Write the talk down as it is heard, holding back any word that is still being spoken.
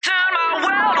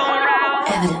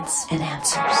Evidence and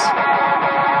Answers.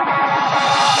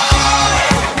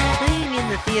 Playing in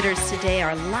the theaters today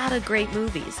are a lot of great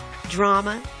movies.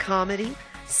 Drama, comedy,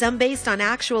 some based on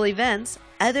actual events,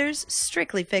 others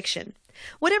strictly fiction.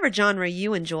 Whatever genre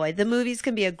you enjoy, the movies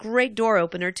can be a great door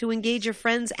opener to engage your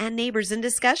friends and neighbors in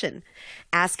discussion.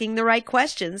 Asking the right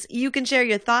questions, you can share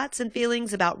your thoughts and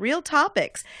feelings about real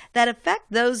topics that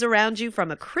affect those around you from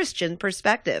a Christian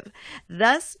perspective,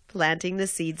 thus planting the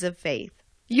seeds of faith.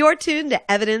 You're tuned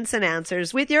to Evidence and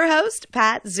Answers with your host,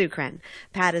 Pat Zucran.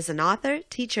 Pat is an author,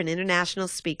 teacher, and international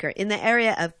speaker in the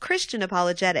area of Christian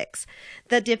apologetics,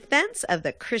 the defense of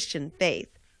the Christian faith.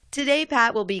 Today,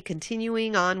 Pat will be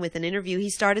continuing on with an interview he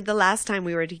started the last time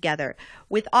we were together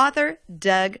with author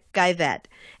Doug Geivett,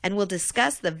 and we'll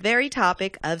discuss the very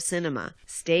topic of cinema.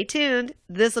 Stay tuned.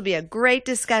 This will be a great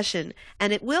discussion,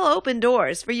 and it will open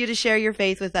doors for you to share your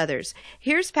faith with others.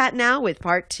 Here's Pat now with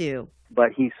part 2.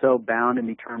 But he's so bound and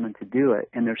determined to do it,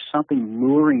 and there's something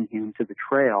luring him to the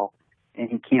trail, and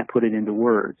he can't put it into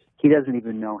words. He doesn't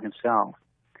even know himself.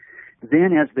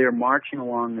 Then as they're marching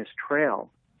along this trail,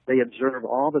 they observe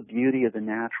all the beauty of the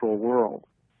natural world.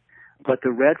 But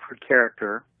the Redford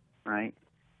character, right,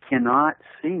 cannot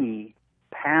see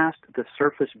past the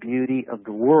surface beauty of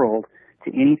the world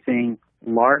to anything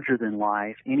larger than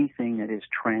life, anything that is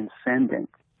transcendent.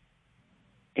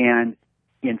 And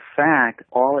in fact,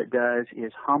 all it does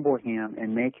is humble him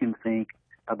and make him think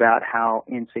about how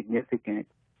insignificant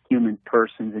human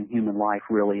persons and human life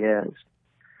really is.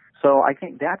 So I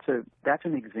think that's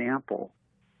an example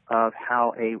of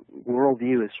how a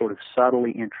worldview is sort of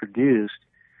subtly introduced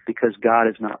because God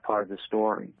is not part of the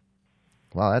story.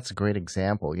 Wow, that's a great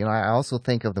example. You know, I also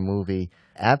think of the movie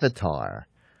Avatar,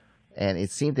 and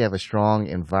it seemed to have a strong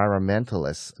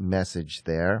environmentalist message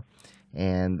there.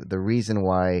 And the reason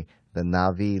why the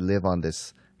Na'vi live on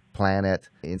this planet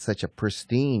in such a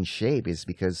pristine shape is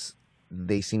because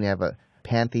they seem to have a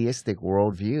pantheistic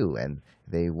worldview, and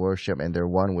they worship and they're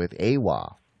one with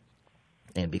Awa.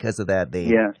 And because of that,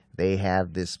 they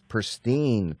have this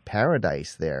pristine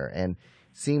paradise there. And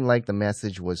it seemed like the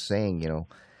message was saying, you know,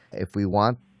 if we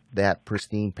want that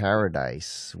pristine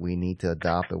paradise, we need to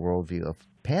adopt the worldview of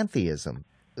pantheism.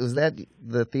 Was that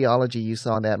the theology you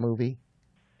saw in that movie?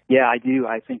 Yeah, I do.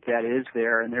 I think that is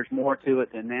there. And there's more to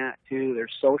it than that, too.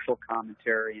 There's social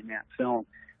commentary in that film.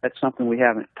 That's something we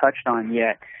haven't touched on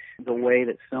yet, the way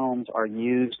that films are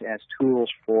used as tools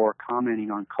for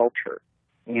commenting on culture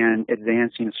and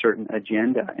advancing a certain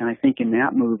agenda. And I think in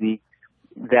that movie,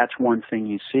 that's one thing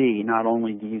you see. Not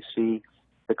only do you see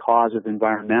the cause of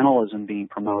environmentalism being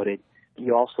promoted,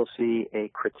 you also see a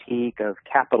critique of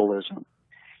capitalism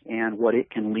and what it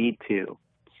can lead to.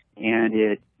 And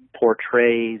it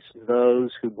portrays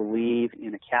those who believe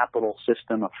in a capital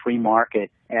system, a free market,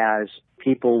 as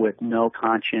people with no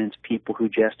conscience, people who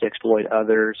just exploit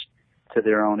others to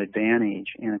their own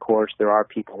advantage. And, of course, there are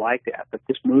people like that. But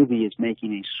this movie is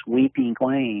making a sweeping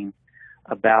claim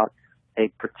about a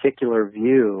particular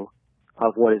view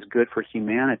of what is good for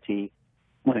humanity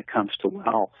when it comes to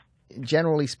wealth.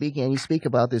 Generally speaking, and you speak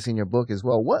about this in your book as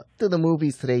well, what do the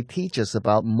movies today teach us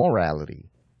about morality?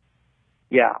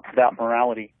 Yeah, about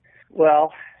morality.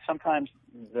 Well, sometimes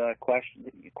the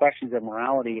questions of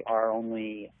morality are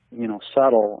only,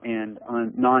 subtle and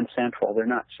non-central. They're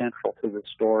not central to the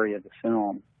story of the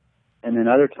film. And then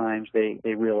other times they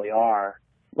really are.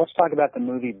 Let's talk about the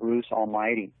movie Bruce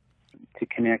Almighty to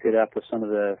connect it up with some of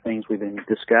the things we've been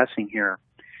discussing here.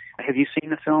 Have you seen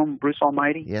the film Bruce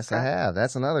Almighty? Yes, I have.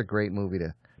 That's another great movie,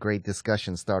 great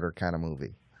discussion starter kind of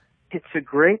movie. It's a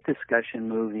great discussion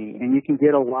movie, and you can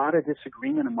get a lot of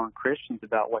disagreement among Christians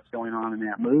about what's going on in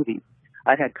that movie.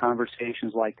 I've had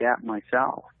conversations like that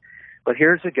myself. But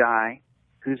here's a guy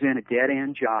who's in a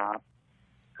dead-end job,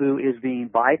 who is being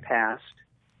bypassed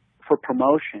for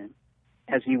promotion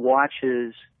as he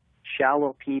watches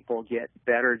shallow people get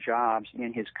better jobs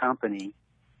in his company.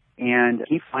 And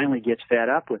he finally gets fed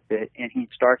up with it, and he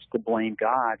starts to blame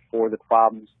God for the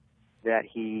problems that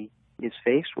he is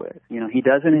faced with. He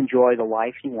doesn't enjoy the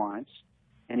life he wants,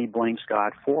 and he blames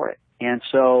God for it. And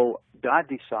so God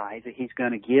decides that he's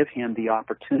going to give him the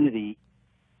opportunity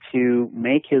to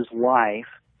make his life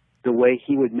the way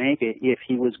he would make it if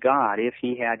he was God, if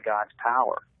he had God's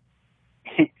power.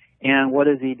 And what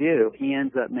does he do? He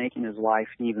ends up making his life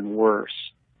even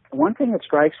worse. One thing that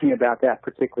strikes me about that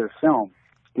particular film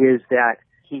is that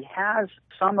he has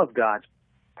some of God's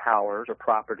powers or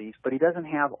properties, but he doesn't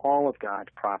have all of God's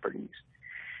properties.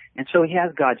 And so he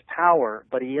has God's power,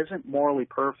 but he isn't morally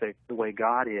perfect the way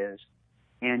God is,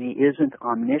 and he isn't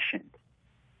omniscient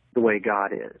the way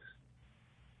God is.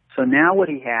 So now what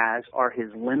he has are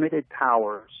his limited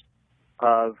powers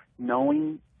of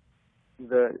knowing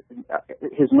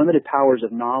his limited powers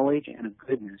of knowledge and of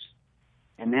goodness,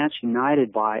 and that's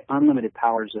united by unlimited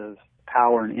powers of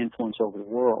power and influence over the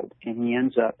world, and he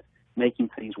ends up making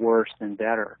things worse than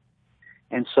better.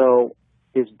 And so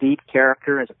his deep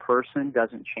character as a person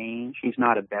doesn't change. He's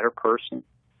not a better person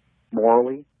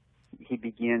morally. He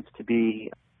begins to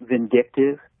be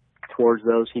vindictive towards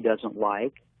those he doesn't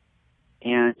like,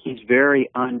 and he's very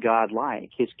ungodlike.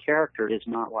 His character is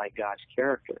not like God's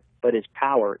character, but his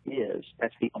power is.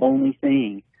 That's the only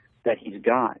thing that he's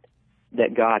got,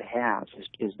 that God has,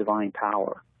 is divine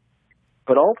power.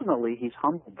 But ultimately, he's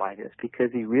humbled by this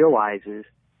because he realizes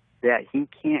that he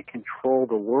can't control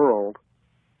the world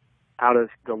out of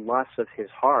the lusts of his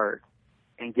heart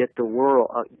and get the world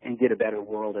and get a better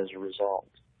world as a result.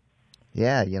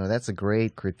 Yeah, that's a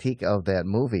great critique of that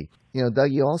movie.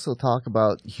 Doug, you also talk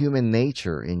about human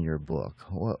nature in your book.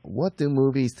 What do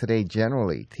movies today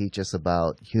generally teach us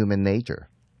about human nature?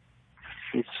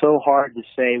 It's so hard to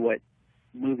say what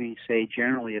movies say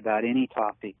generally about any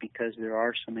topic because there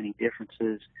are so many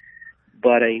differences,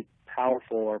 but a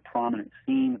powerful or prominent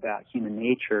theme about human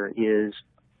nature is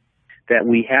that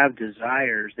we have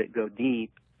desires that go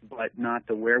deep, but not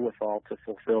the wherewithal to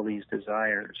fulfill these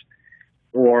desires,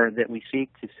 or that we seek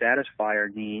to satisfy our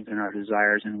needs and our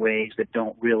desires in ways that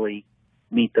don't really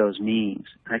meet those needs.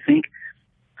 I think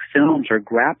films are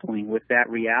grappling with that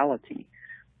reality,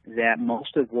 that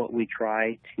most of what we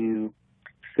try to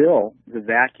fill, the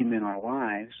vacuum in our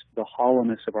lives, the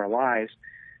hollowness of our lives,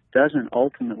 doesn't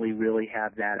ultimately really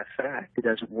have that effect. It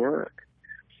doesn't work.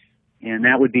 And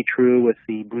that would be true with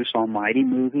the Bruce Almighty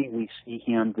movie. We see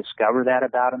him discover that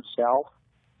about himself.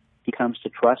 He comes to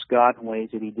trust God in ways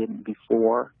that he didn't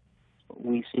before.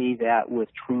 We see that with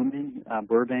Truman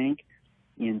Burbank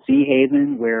in Sea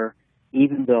Haven, where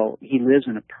even though he lives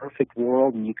in a perfect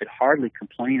world and you could hardly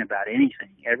complain about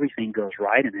anything, everything goes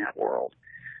right in that world,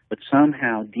 but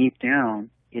somehow deep down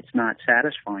it's not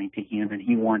satisfying to him and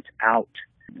he wants out.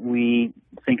 We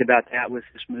think about that with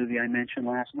this movie I mentioned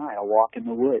last night, A Walk in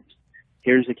the Woods.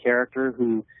 Here's a character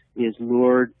who is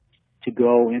lured to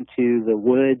go into the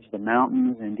woods, the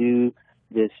mountains, and do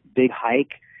this big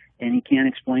hike, and he can't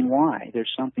explain why.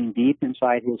 There's something deep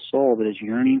inside his soul that is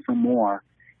yearning for more,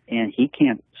 and he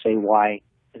can't say why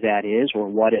that is or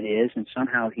what it is, and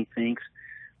somehow he thinks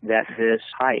that this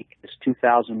hike, this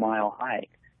 2,000-mile hike,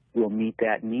 will meet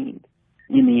that need.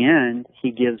 In the end,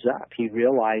 he gives up. He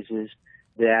realizes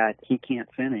that he can't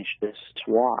finish this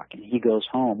walk, and he goes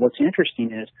home. What's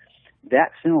interesting is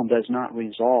that film does not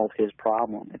resolve his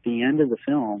problem. At the end of the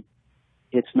film,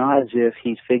 it's not as if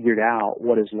he's figured out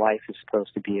what his life is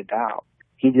supposed to be about.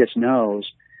 He just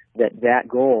knows that that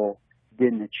goal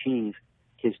didn't achieve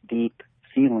his deep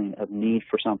feeling of need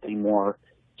for something more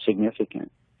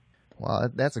significant. Well,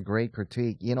 that's a great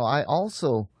critique. I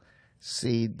also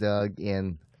see Doug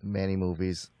in many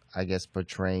movies, I guess,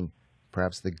 portraying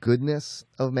perhaps the goodness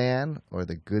of man or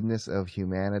the goodness of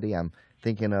humanity. I'm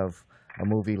thinking of a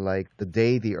movie like The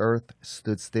Day the Earth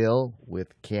Stood Still with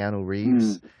Keanu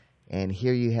Reeves. And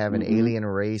here you have an alien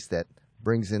race that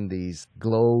brings in these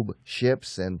globe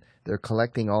ships, and they're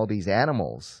collecting all these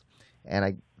animals.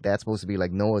 And that's supposed to be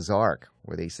like Noah's Ark,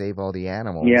 where they save all the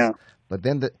animals. Yeah. But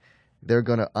then they're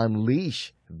going to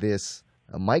unleash this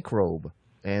microbe,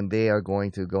 and they are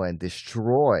going to go and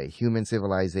destroy human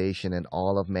civilization and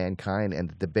all of mankind. And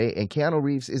the debate, and Keanu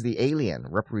Reeves is the alien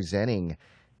representing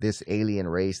this alien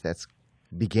race that's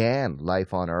began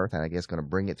life on Earth and I guess going to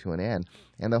bring it to an end.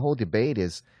 And the whole debate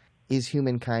is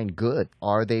humankind good?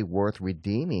 Are they worth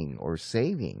redeeming or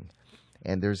saving?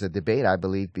 And there's a debate, I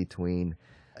believe, between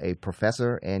a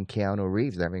professor and Keanu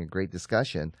Reeves. They're having a great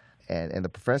discussion. And the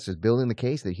professor is building the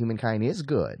case that humankind is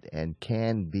good and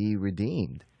can be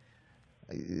redeemed.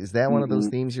 Is that one of those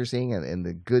themes you're seeing in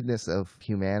the goodness of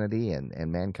humanity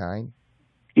and mankind?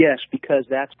 Yes, because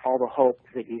that's all the hope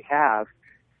that you have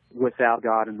without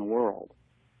God in the world.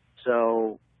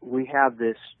 So we have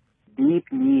this deep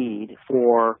need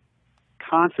for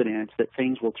confidence that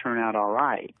things will turn out all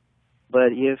right.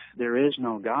 But if there is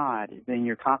no God, then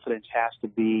your confidence has to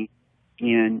be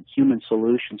in human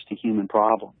solutions to human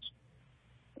problems.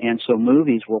 And so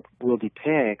movies will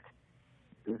depict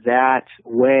that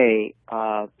way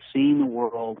of seeing the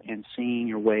world and seeing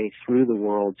your way through the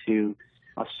world to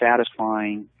a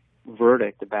satisfying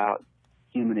verdict about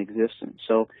human existence.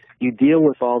 So you deal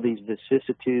with all these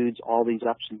vicissitudes, all these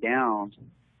ups and downs,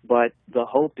 but the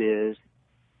hope is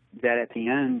that at the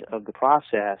end of the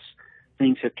process,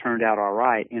 things have turned out all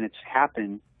right, and it's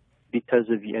happened because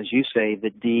of, as you say, the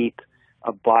deep,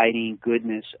 abiding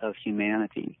goodness of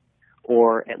humanity,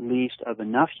 or at least of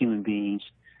enough human beings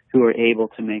who are able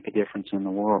to make a difference in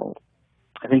the world.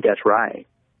 I think that's right.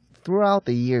 Throughout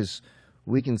the years,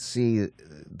 we can see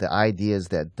the ideas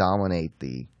that dominate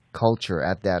the culture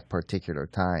at that particular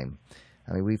time.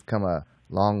 I mean, we've come a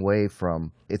long way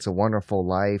from It's a Wonderful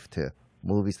Life to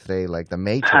movies today like The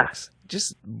Matrix.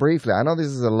 Just briefly, I know this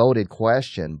is a loaded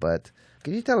question, but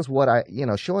can you tell us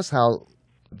show us how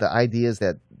the ideas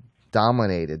that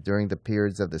dominated during the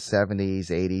periods of the 70s,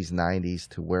 80s, 90s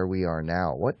to where we are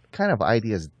now? What kind of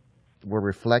ideas were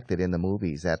reflected in the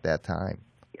movies at that time?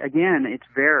 Again, it's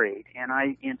varied,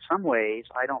 and in some ways,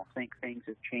 I don't think things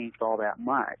have changed all that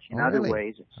much. In other Really?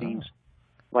 ways, it seems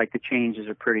like the changes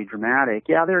are pretty dramatic.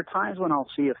 Yeah, there are times when I'll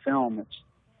see a film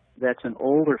that's an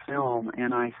older film,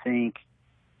 and I think,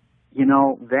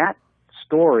 that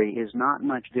story is not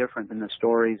much different than the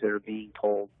stories that are being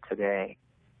told today.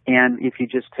 And if you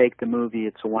just take the movie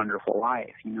It's a Wonderful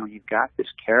Life, you've got this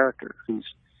character who's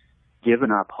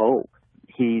given up hope.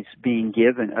 He's being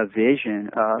given a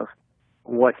vision of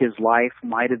what his life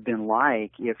might have been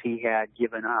like if he had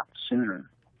given up sooner.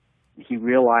 He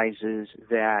realizes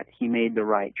that he made the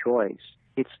right choice.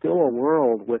 It's still a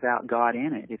world without God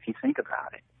in it, if you think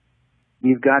about it.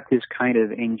 You've got this kind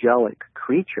of angelic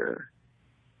creature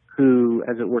who,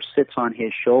 as it were, sits on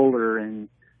his shoulder and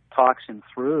talks him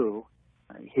through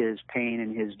his pain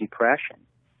and his depression.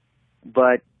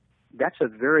 But that's a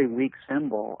very weak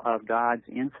symbol of God's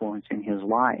influence in his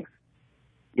life.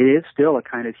 It is still a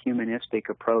kind of humanistic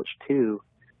approach to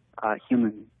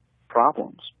human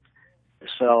problems.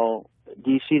 So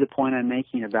do you see the point I'm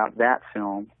making about that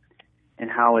film and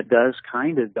how it does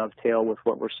kind of dovetail with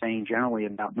what we're saying generally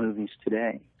about movies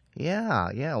today?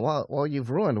 Yeah. Well, you've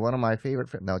ruined one of my favorite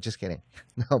films. No, just kidding.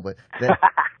 No, but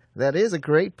that is a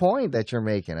great point that you're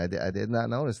making. I did not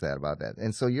notice that about that.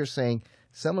 And so you're saying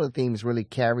some of the themes really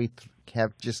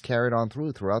have just carried on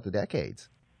throughout the decades.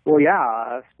 Well,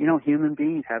 yeah, human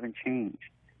beings haven't changed.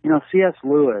 C.S.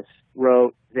 Lewis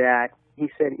wrote that, he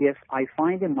said, if I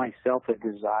find in myself a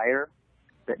desire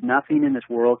that nothing in this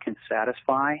world can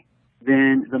satisfy,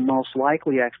 then the most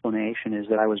likely explanation is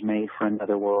that I was made for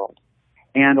another world.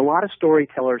 And a lot of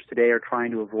storytellers today are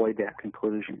trying to avoid that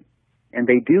conclusion. And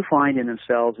they do find in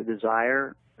themselves a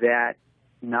desire that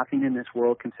nothing in this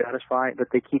world can satisfy, but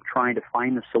they keep trying to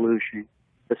find the solution,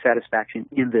 the satisfaction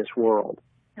in this world.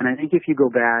 And I think if you go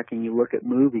back and you look at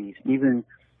movies, even,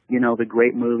 the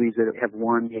great movies that have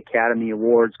won the Academy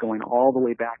Awards going all the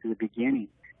way back to the beginning,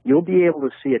 you'll be able to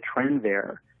see a trend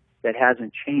there that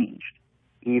hasn't changed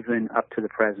even up to the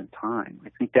present time. I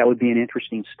think that would be an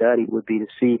interesting study, would be to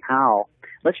see how,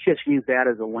 let's just use that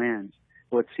as a lens,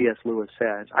 what C.S. Lewis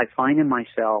says. I find in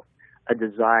myself a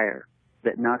desire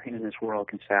that nothing in this world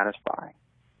can satisfy.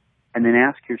 And then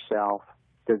ask yourself,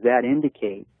 does that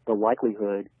indicate the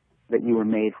likelihood that you were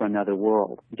made for another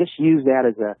world? Just use that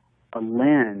as a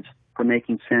lens for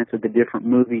making sense of the different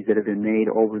movies that have been made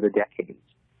over the decades.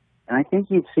 And I think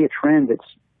you'd see a trend that's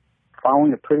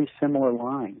following a pretty similar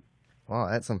line. Wow,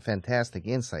 that's some fantastic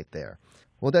insight there.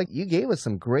 Well, Doug, you gave us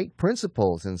some great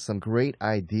principles and some great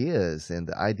ideas and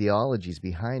the ideologies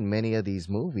behind many of these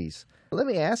movies. Let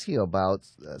me ask you about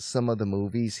some of the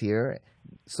movies here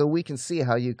so we can see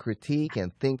how you critique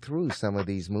and think through some of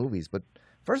these movies. But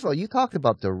first of all, you talked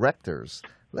about directors.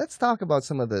 Let's talk about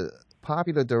some of the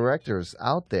popular directors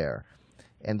out there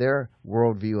and their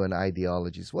worldview and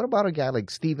ideologies. What about a guy like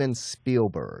Steven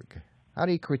Spielberg? How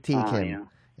do you critique him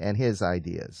and his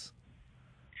ideas?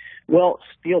 Well,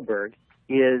 Spielberg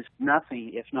is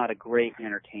nothing if not a great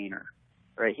entertainer,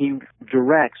 right? He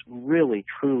directs really,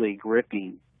 truly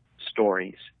gripping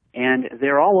stories, and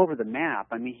they're all over the map.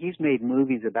 I mean, he's made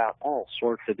movies about all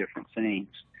sorts of different things.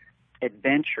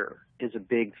 Adventure is a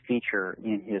big feature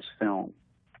in his film.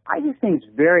 I just think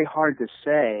it's very hard to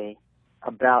say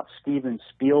about Steven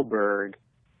Spielberg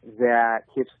that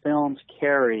his films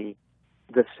carry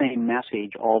the same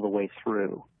message all the way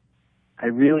through. I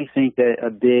really think that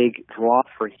a big draw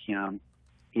for him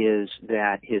is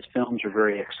that his films are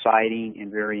very exciting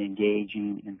and very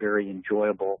engaging and very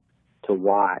enjoyable to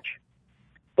watch.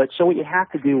 But so what you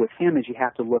have to do with him is you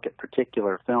have to look at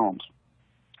particular films.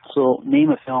 So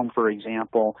name a film, for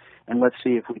example, and let's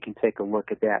see if we can take a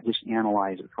look at that. Just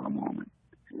analyze it for a moment.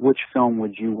 Which film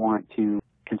would you want to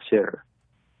consider?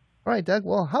 All right, Doug.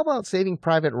 Well, how about Saving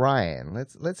Private Ryan?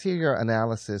 Let's hear your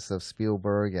analysis of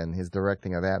Spielberg and his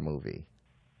directing of that movie.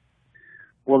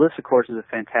 Well, this, of course, is a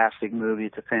fantastic movie.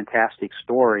 It's a fantastic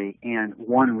story, and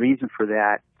one reason for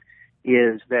that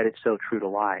is that it's so true to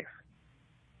life.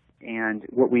 And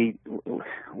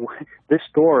this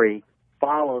story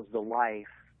follows the life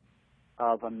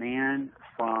of a man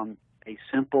from a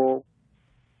simple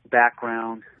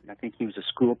background. I think he was a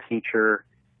school teacher,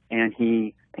 and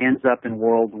he ends up in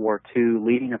World War II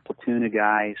leading a platoon of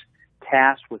guys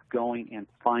tasked with going and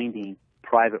finding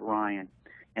Private Ryan.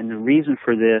 And the reason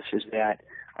for this is that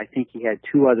I think he had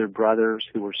two other brothers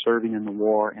who were serving in the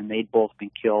war, and they'd both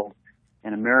been killed.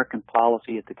 And American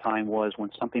policy at the time was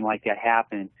when something like that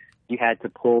happened, you had to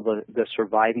pull the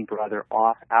surviving brother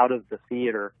out of the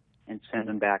theater and send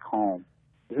him back home.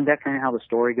 Isn't that kind of how the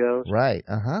story goes? Right.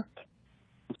 Uh-huh.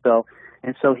 So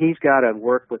he's got to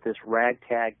work with this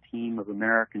ragtag team of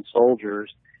American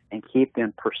soldiers and keep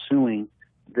them pursuing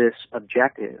this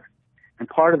objective. And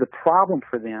part of the problem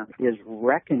for them is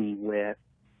reckoning with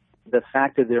the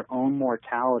fact of their own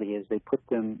mortality as they put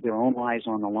their own lives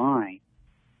on the line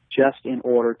just in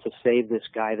order to save this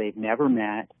guy they've never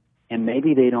met, and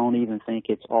maybe they don't even think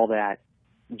it's all that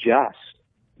just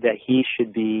that he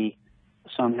should be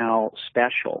somehow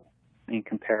special in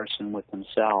comparison with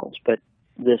themselves. But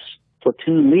this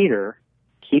platoon leader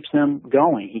keeps them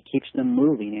going, he keeps them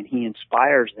moving, and he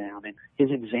inspires them, and his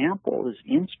example is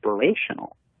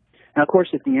inspirational. Now, of course,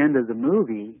 at the end of the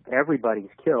movie, everybody's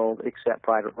killed except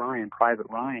Private Ryan. Private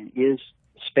Ryan is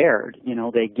spared. You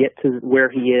know, they get to where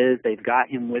he is, they've got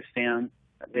him with them,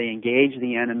 they engage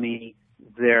the enemy,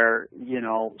 their,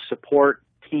 support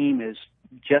team is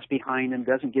just behind them,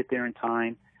 doesn't get there in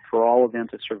time for all of them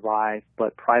to survive,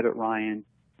 but Private Ryan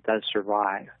does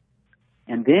survive.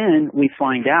 And then we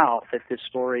find out that this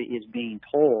story is being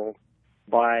told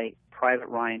by Private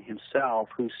Ryan himself,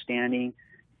 who's standing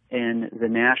in the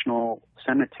National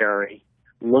Cemetery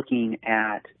looking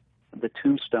at the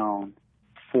tombstone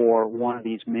for one of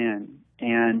these men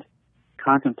and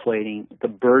contemplating the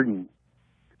burden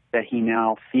that he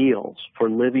now feels for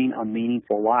living a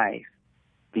meaningful life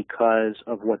because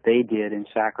of what they did in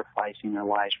sacrificing their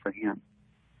lives for him.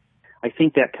 I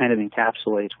think that kind of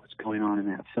encapsulates what's going on in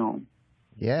that film.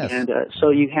 Yes. And so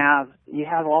you have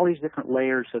all these different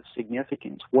layers of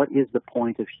significance. What is the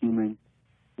point of human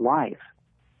life?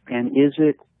 And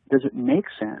does it make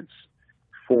sense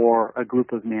for a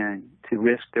group of men to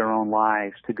risk their own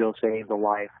lives to go save the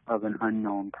life of an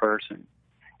unknown person?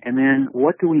 And then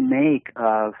what do we make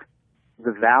of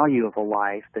the value of a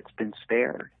life that's been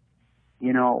spared?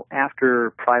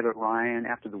 After Private Ryan,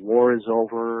 after the war is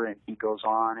over and he goes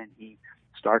on and he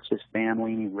starts his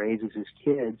family and he raises his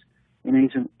kids,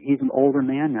 he's an older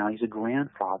man now. He's a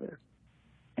grandfather.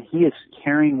 And he is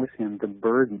carrying with him the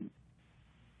burden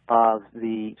of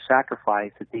the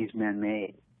sacrifice that these men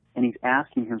made. And he's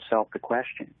asking himself the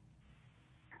question,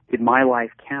 did my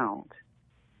life count?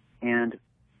 And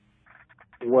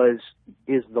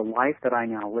is the life that I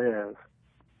now live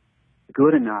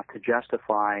good enough to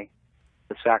justify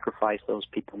the sacrifice those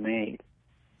people made?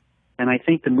 And I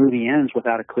think the movie ends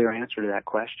without a clear answer to that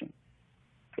question.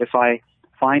 If I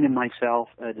find in myself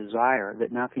a desire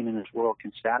that nothing in this world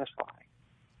can satisfy,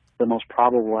 the most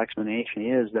probable explanation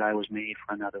is that I was made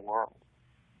for another world.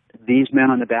 These men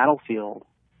on the battlefield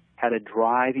had a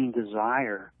driving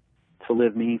desire to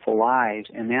live meaningful lives,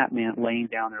 and that meant laying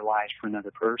down their lives for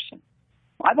another person.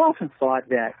 I've often thought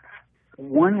that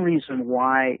one reason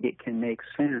why it can make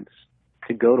sense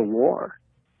to go to war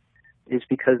is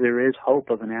because there is hope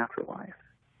of an afterlife.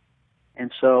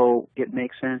 And so it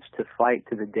makes sense to fight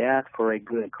to the death for a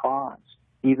good cause,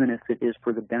 even if it is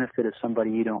for the benefit of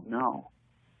somebody you don't know,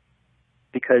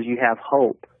 because you have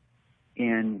hope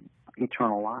in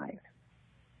eternal life.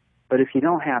 But if you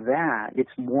don't have that,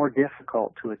 it's more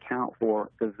difficult to account for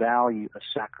the value of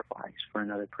sacrifice for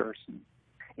another person.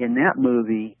 In that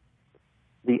movie,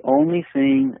 the only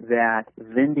thing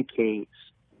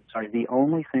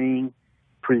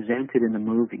presented in the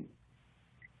movie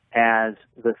as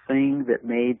the thing that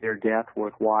made their death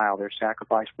worthwhile, their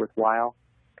sacrifice worthwhile,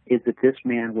 is that this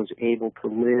man was able to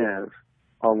live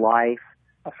a life,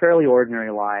 a fairly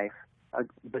ordinary life,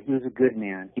 but he was a good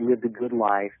man. He lived a good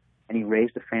life, and he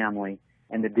raised a family,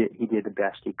 and he did the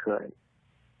best he could.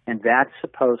 And that's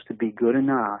supposed to be good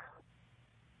enough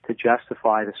to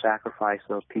justify the sacrifice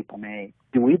those people made.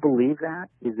 Do we believe that?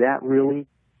 Is that really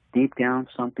deep down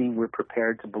something we're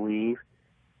prepared to believe?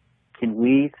 Can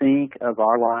we think of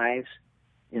our lives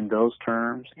in those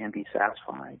terms and be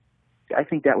satisfied? I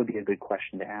think that would be a good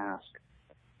question to ask.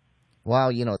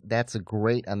 Wow, that's a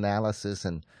great analysis,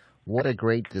 and what a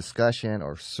great discussion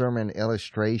or sermon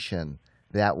illustration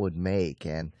that would make.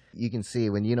 And you can see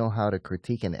when you know how to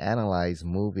critique and analyze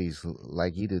movies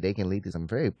like you do, they can lead to some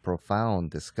very profound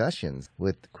discussions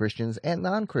with Christians and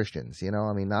non-Christians.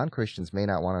 Non-Christians may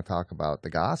not want to talk about the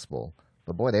gospel,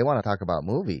 but boy, they want to talk about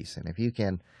movies. And if you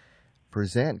can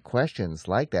present questions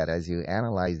like that as you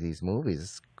analyze these movies,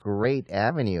 it's a great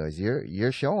avenue as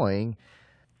you're showing,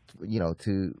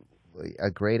 to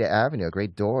a great avenue, a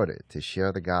great door to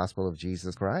share the gospel of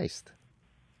Jesus Christ.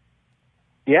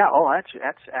 Yeah,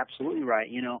 that's absolutely right.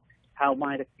 You know, how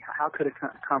could a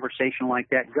conversation like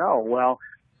that go? Well,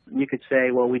 you could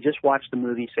say, well, we just watched the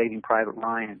movie Saving Private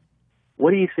Ryan.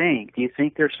 What do you think? Do you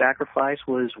think their sacrifice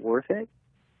was worth it?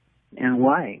 And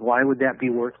why? Why would that be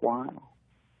worthwhile?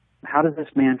 How does this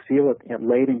man feel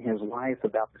late in his life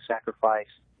about the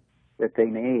sacrifice that they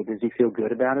made? Does he feel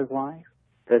good about his life?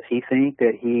 Does he think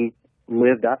that he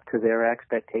lived up to their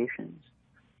expectations?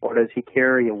 Or does he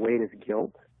carry a weight of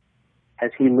guilt?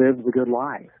 Has he lived a good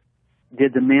life?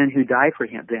 Did the men who died for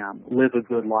them live a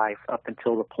good life up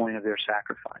until the point of their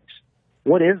sacrifice?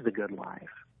 What is the good life?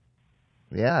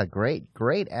 Yeah, great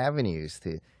avenues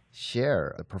to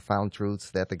share the profound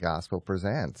truths that the gospel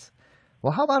presents.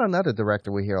 Well, how about another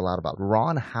director we hear a lot about,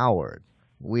 Ron Howard?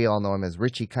 We all know him as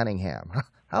Richie Cunningham.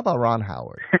 How about Ron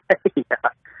Howard?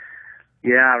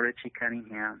 Yeah, Richie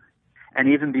Cunningham.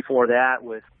 And even before that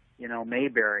with,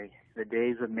 Mayberry, the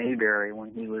days of Mayberry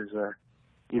when he was a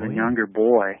even younger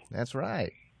boy. That's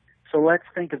right. So let's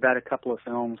think about a couple of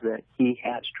films that he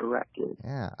has directed.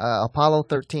 Yeah, Apollo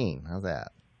 13, how's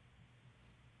that?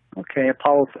 Okay,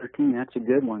 Apollo 13, that's a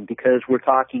good one because we're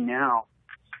talking now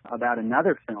about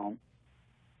another film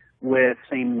with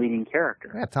same leading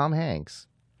character. Yeah, Tom Hanks.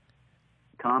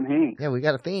 Tom Hanks. Yeah, we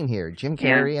got a theme here, Jim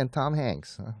Carrey and Tom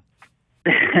Hanks.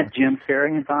 Jim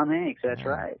Carrey and Tom Hanks, that's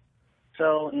right.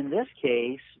 So in this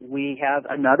case, we have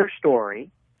another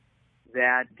story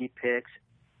that depicts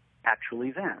actual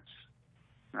events,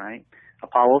 right?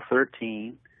 Apollo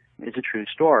 13 is a true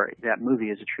story. That movie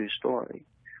is a true story.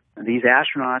 And these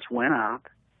astronauts went up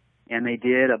and they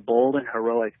did a bold and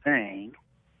heroic thing,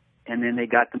 and then they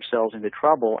got themselves into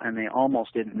trouble and they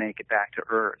almost didn't make it back to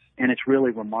Earth. And it's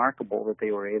really remarkable that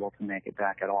they were able to make it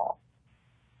back at all.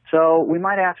 So we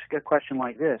might ask a question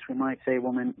like this. We might say,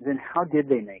 well, then how did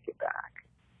they make it back?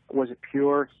 Was it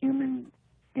pure human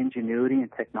ingenuity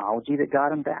and technology that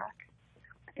got them back?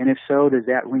 And if so, does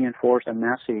that reinforce a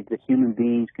message that human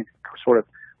beings can sort of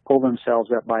pull themselves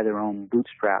up by their own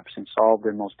bootstraps and solve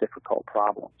their most difficult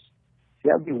problems? So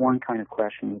that would be one kind of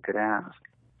question you could ask.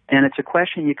 And it's a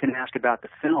question you can ask about the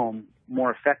film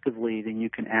more effectively than you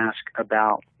can ask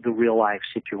about the real-life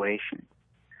situation,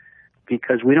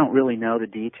 because we don't really know the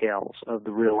details of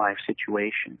the real-life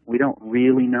situation. We don't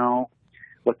really know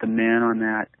what the men on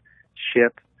that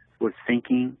ship were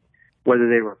thinking, whether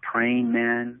they were praying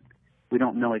men. We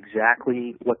don't know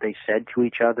exactly what they said to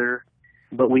each other,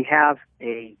 but we have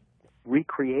a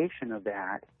recreation of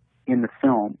that in the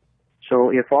film. So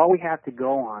if all we have to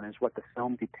go on is what the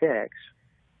film depicts,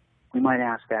 we might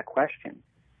ask that question.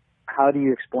 How do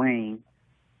you explain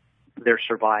their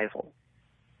survival?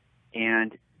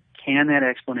 And can that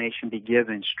explanation be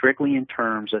given strictly in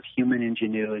terms of human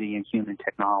ingenuity and human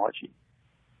technology?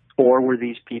 Or were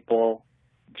these people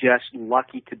just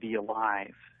lucky to be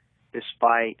alive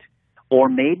despite, or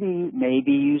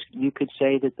maybe you could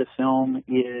say that the film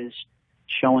is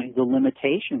showing the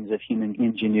limitations of human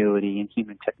ingenuity and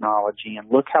human technology,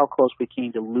 and look how close we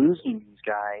came to losing these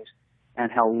guys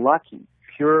and how lucky,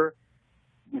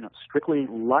 strictly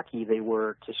lucky they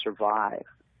were to survive.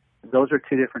 Those are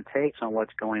two different takes on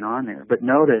what's going on there. But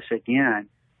notice, again,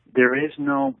 there is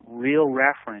no real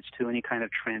reference to any kind of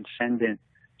transcendent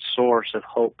source of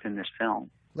hope in this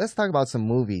film. Let's talk about some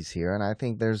movies here, and I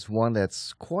think there's one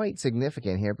that's quite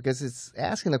significant here because it's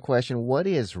asking the question, what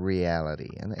is reality?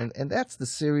 And that's the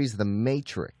series The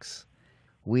Matrix.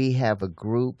 We have a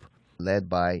group led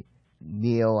by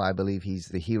Neo, I believe he's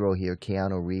the hero here,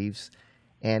 Keanu Reeves,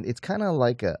 and it's kind of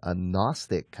like a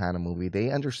Gnostic kind of movie.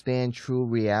 They understand true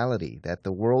reality, that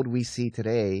the world we see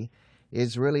today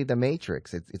is really the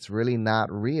Matrix. It's really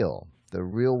not real. The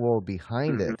real world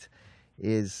behind it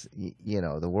is,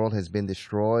 the world has been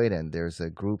destroyed, and there's a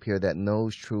group here that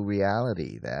knows true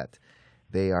reality, that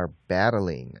they are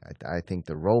battling, I think,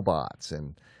 the robots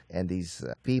and these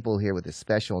people here with this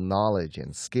special knowledge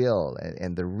and skill,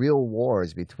 and the real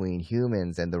wars between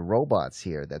humans and the robots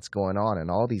here that's going on,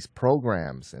 and all these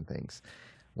programs and things.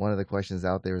 One of the questions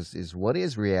out there is what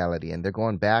is reality? And they're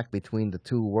going back between the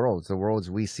two worlds, the worlds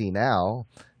we see now,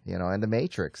 and the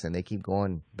Matrix, and they keep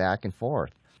going back and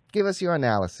forth. Give us your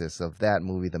analysis of that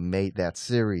movie, that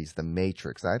series, The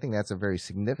Matrix. I think that's a very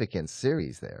significant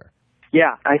series there.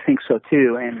 Yeah, I think so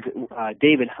too. And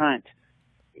David Hunt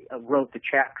wrote the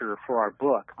chapter for our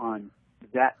book on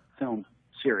that film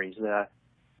series.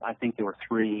 I think there were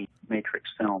 3 Matrix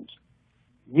films.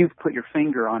 You've put your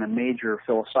finger on a major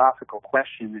philosophical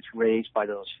question that's raised by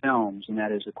those films, and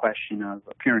that is the question of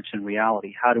appearance and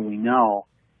reality. How do we know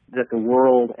that the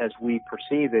world as we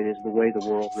perceive it is the way the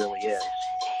world really is?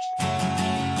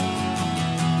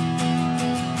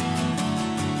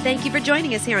 Thank you for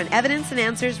joining us here on Evidence and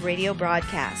Answers radio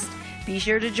broadcast. Be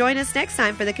sure to join us next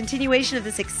time for the continuation of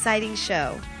this exciting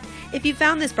show. If you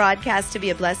found this broadcast to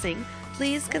be a blessing,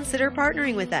 please consider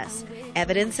partnering with us.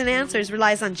 Evidence and Answers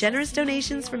relies on generous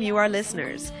donations from you, our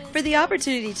listeners. For the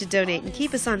opportunity to donate and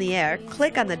keep us on the air,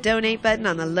 click on the donate button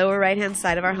on the lower right-hand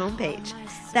side of our homepage.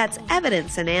 That's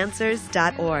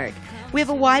evidenceandanswers.org. We have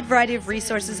a wide variety of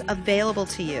resources available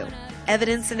to you.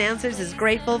 Evidence and Answers is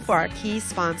grateful for our key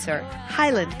sponsor,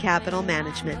 Highland Capital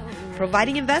Management,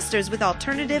 providing investors with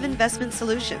alternative investment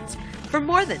solutions for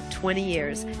more than 20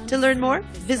 years. To learn more,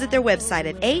 visit their website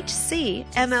at hcmlp.com.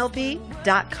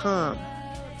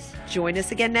 Join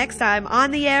us again next time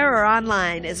on the air or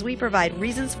online as we provide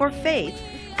reasons for faith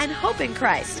and hope in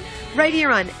Christ right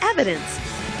here on Evidence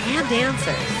and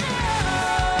Answers.